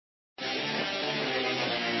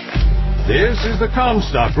This is the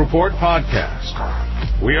Comstock Report podcast.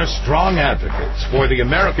 We are strong advocates for the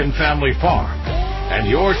American family farm and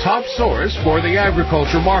your top source for the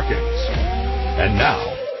agriculture markets. And now,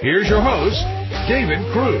 here's your host, David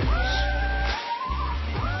Cruz.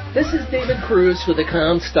 This is David Cruz for the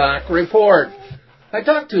Comstock Report. I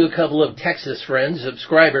talked to a couple of Texas Friends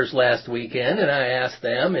subscribers last weekend, and I asked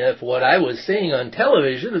them if what I was seeing on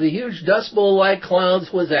television of the huge Dust Bowl-like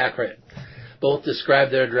clouds was accurate. Both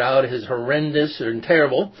described their drought as horrendous and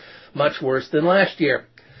terrible, much worse than last year.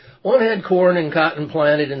 One had corn and cotton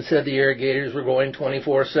planted and said the irrigators were going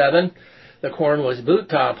 24/7. The corn was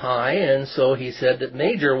boot-top high, and so he said that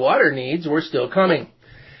major water needs were still coming.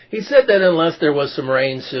 He said that unless there was some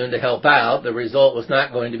rain soon to help out, the result was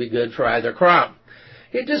not going to be good for either crop.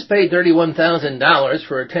 He had just paid $31,000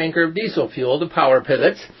 for a tanker of diesel fuel to power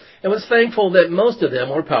pivots and was thankful that most of them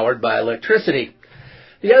were powered by electricity.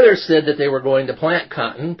 The others said that they were going to plant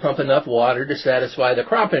cotton, pump enough water to satisfy the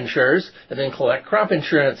crop insurers, and then collect crop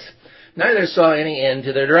insurance. Neither saw any end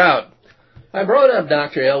to their drought. I brought up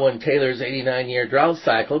Dr. Elwyn Taylor's 89-year drought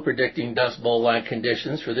cycle predicting Dust Bowl-like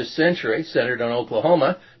conditions for this century, centered on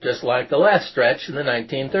Oklahoma, just like the last stretch in the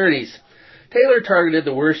 1930s. Taylor targeted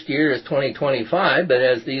the worst year as 2025, but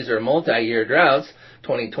as these are multi-year droughts,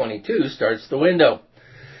 2022 starts the window.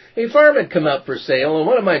 A farm had come up for sale, and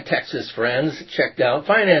one of my Texas friends checked out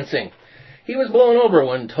financing. He was blown over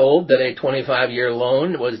when told that a 25-year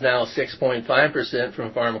loan was now 6.5%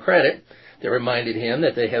 from Farm Credit. They reminded him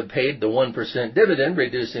that they have paid the 1% dividend,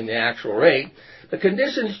 reducing the actual rate. The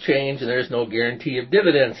conditions change, and there's no guarantee of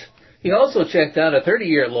dividends. He also checked out a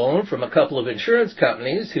 30-year loan from a couple of insurance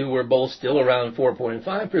companies who were both still around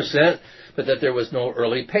 4.5%, but that there was no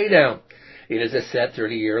early paydown. It is a set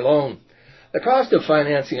 30-year loan. The cost of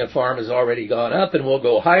financing a farm has already gone up and will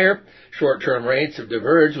go higher. Short-term rates have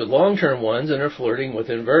diverged with long-term ones and are flirting with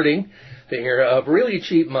inverting. The era of really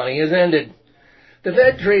cheap money has ended. The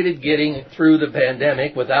Fed traded getting through the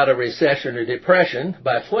pandemic without a recession or depression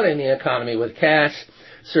by flooding the economy with cash,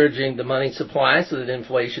 surging the money supply so that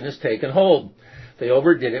inflation has taken hold. They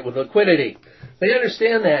overdid it with liquidity. They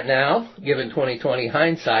understand that now, given 2020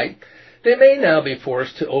 hindsight. They may now be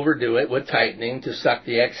forced to overdo it with tightening to suck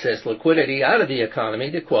the excess liquidity out of the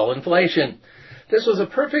economy to quell inflation. This was a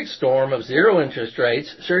perfect storm of zero interest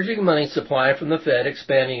rates, surging money supply from the Fed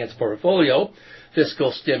expanding its portfolio,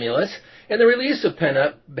 fiscal stimulus, and the release of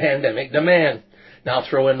pent-up pandemic demand. Now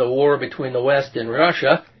throw in the war between the West and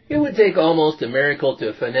Russia. It would take almost a miracle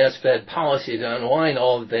to finesse Fed policy to unwind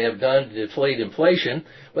all that they have done to deflate inflation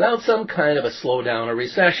without some kind of a slowdown or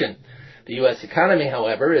recession. The U.S. economy,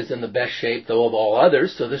 however, is in the best shape, though, of all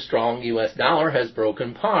others, so the strong U.S. dollar has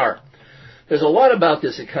broken par. There's a lot about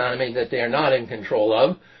this economy that they are not in control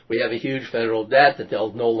of. We have a huge federal debt that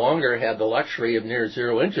they'll no longer have the luxury of near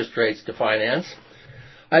zero interest rates to finance.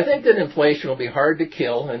 I think that inflation will be hard to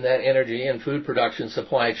kill and that energy and food production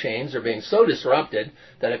supply chains are being so disrupted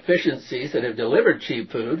that efficiencies that have delivered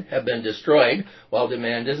cheap food have been destroyed while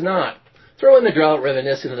demand is not. Throw in the drought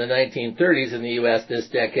reminiscent of the 1930s in the U.S. this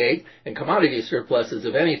decade, and commodity surpluses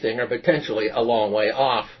of anything are potentially a long way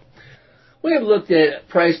off. We have looked at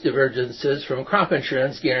price divergences from crop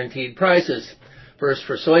insurance guaranteed prices. First,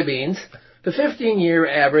 for soybeans, the 15-year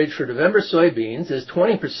average for November soybeans is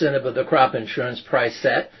 20% above the crop insurance price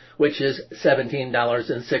set, which is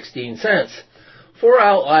 $17.16. Four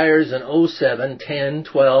outliers in 07, 10,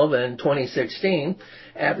 12, and 2016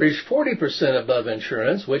 averaged 40% above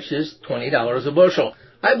insurance, which is $20 a bushel.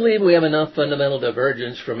 I believe we have enough fundamental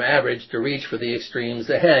divergence from average to reach for the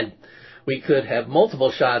extremes ahead. We could have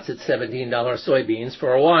multiple shots at $17 soybeans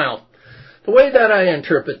for a while. The way that I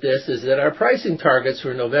interpret this is that our pricing targets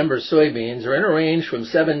for November soybeans are in a range from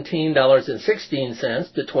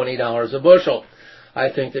 $17.16 to $20 a bushel. I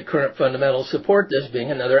think that current fundamentals support this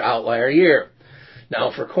being another outlier year. Now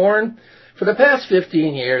for corn. For the past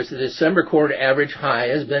 15 years, the December corn average high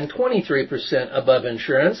has been 23% above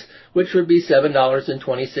insurance, which would be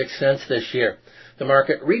 $7.26 this year. The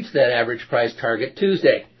market reached that average price target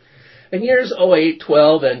Tuesday. In years 08,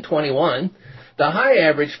 12, and 21, the high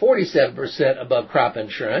averaged 47% above crop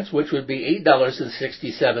insurance, which would be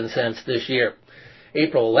 $8.67 this year.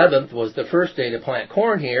 April 11th was the first day to plant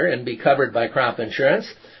corn here and be covered by crop insurance.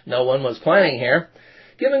 No one was planting here.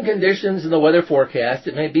 Given conditions in the weather forecast,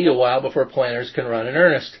 it may be a while before planters can run in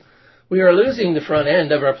earnest. We are losing the front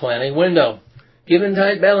end of our planting window. Given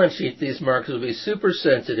tight balance sheets, these markets will be super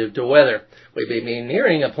sensitive to weather. We may be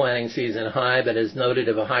nearing a planting season high, but as noted,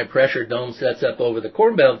 if a high-pressure dome sets up over the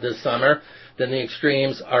Corn Belt this summer, then the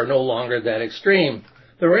extremes are no longer that extreme.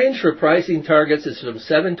 The range for pricing targets is from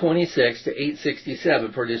 $7.26 to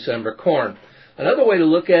 $8.67 for December corn. Another way to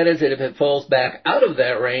look at it is that if it falls back out of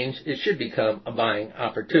that range, it should become a buying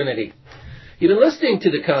opportunity. You've been listening to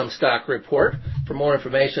the Comstock Report. For more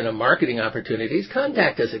information on marketing opportunities,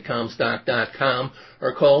 contact us at Comstock.com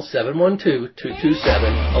or call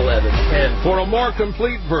 712-227-1110. For a more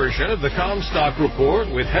complete version of the Comstock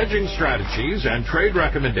Report with hedging strategies and trade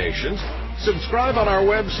recommendations, subscribe on our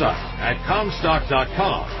website at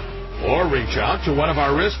Comstock.com or reach out to one of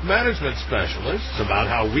our risk management specialists about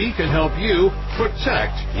how we can help you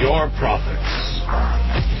protect your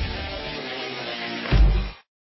profits.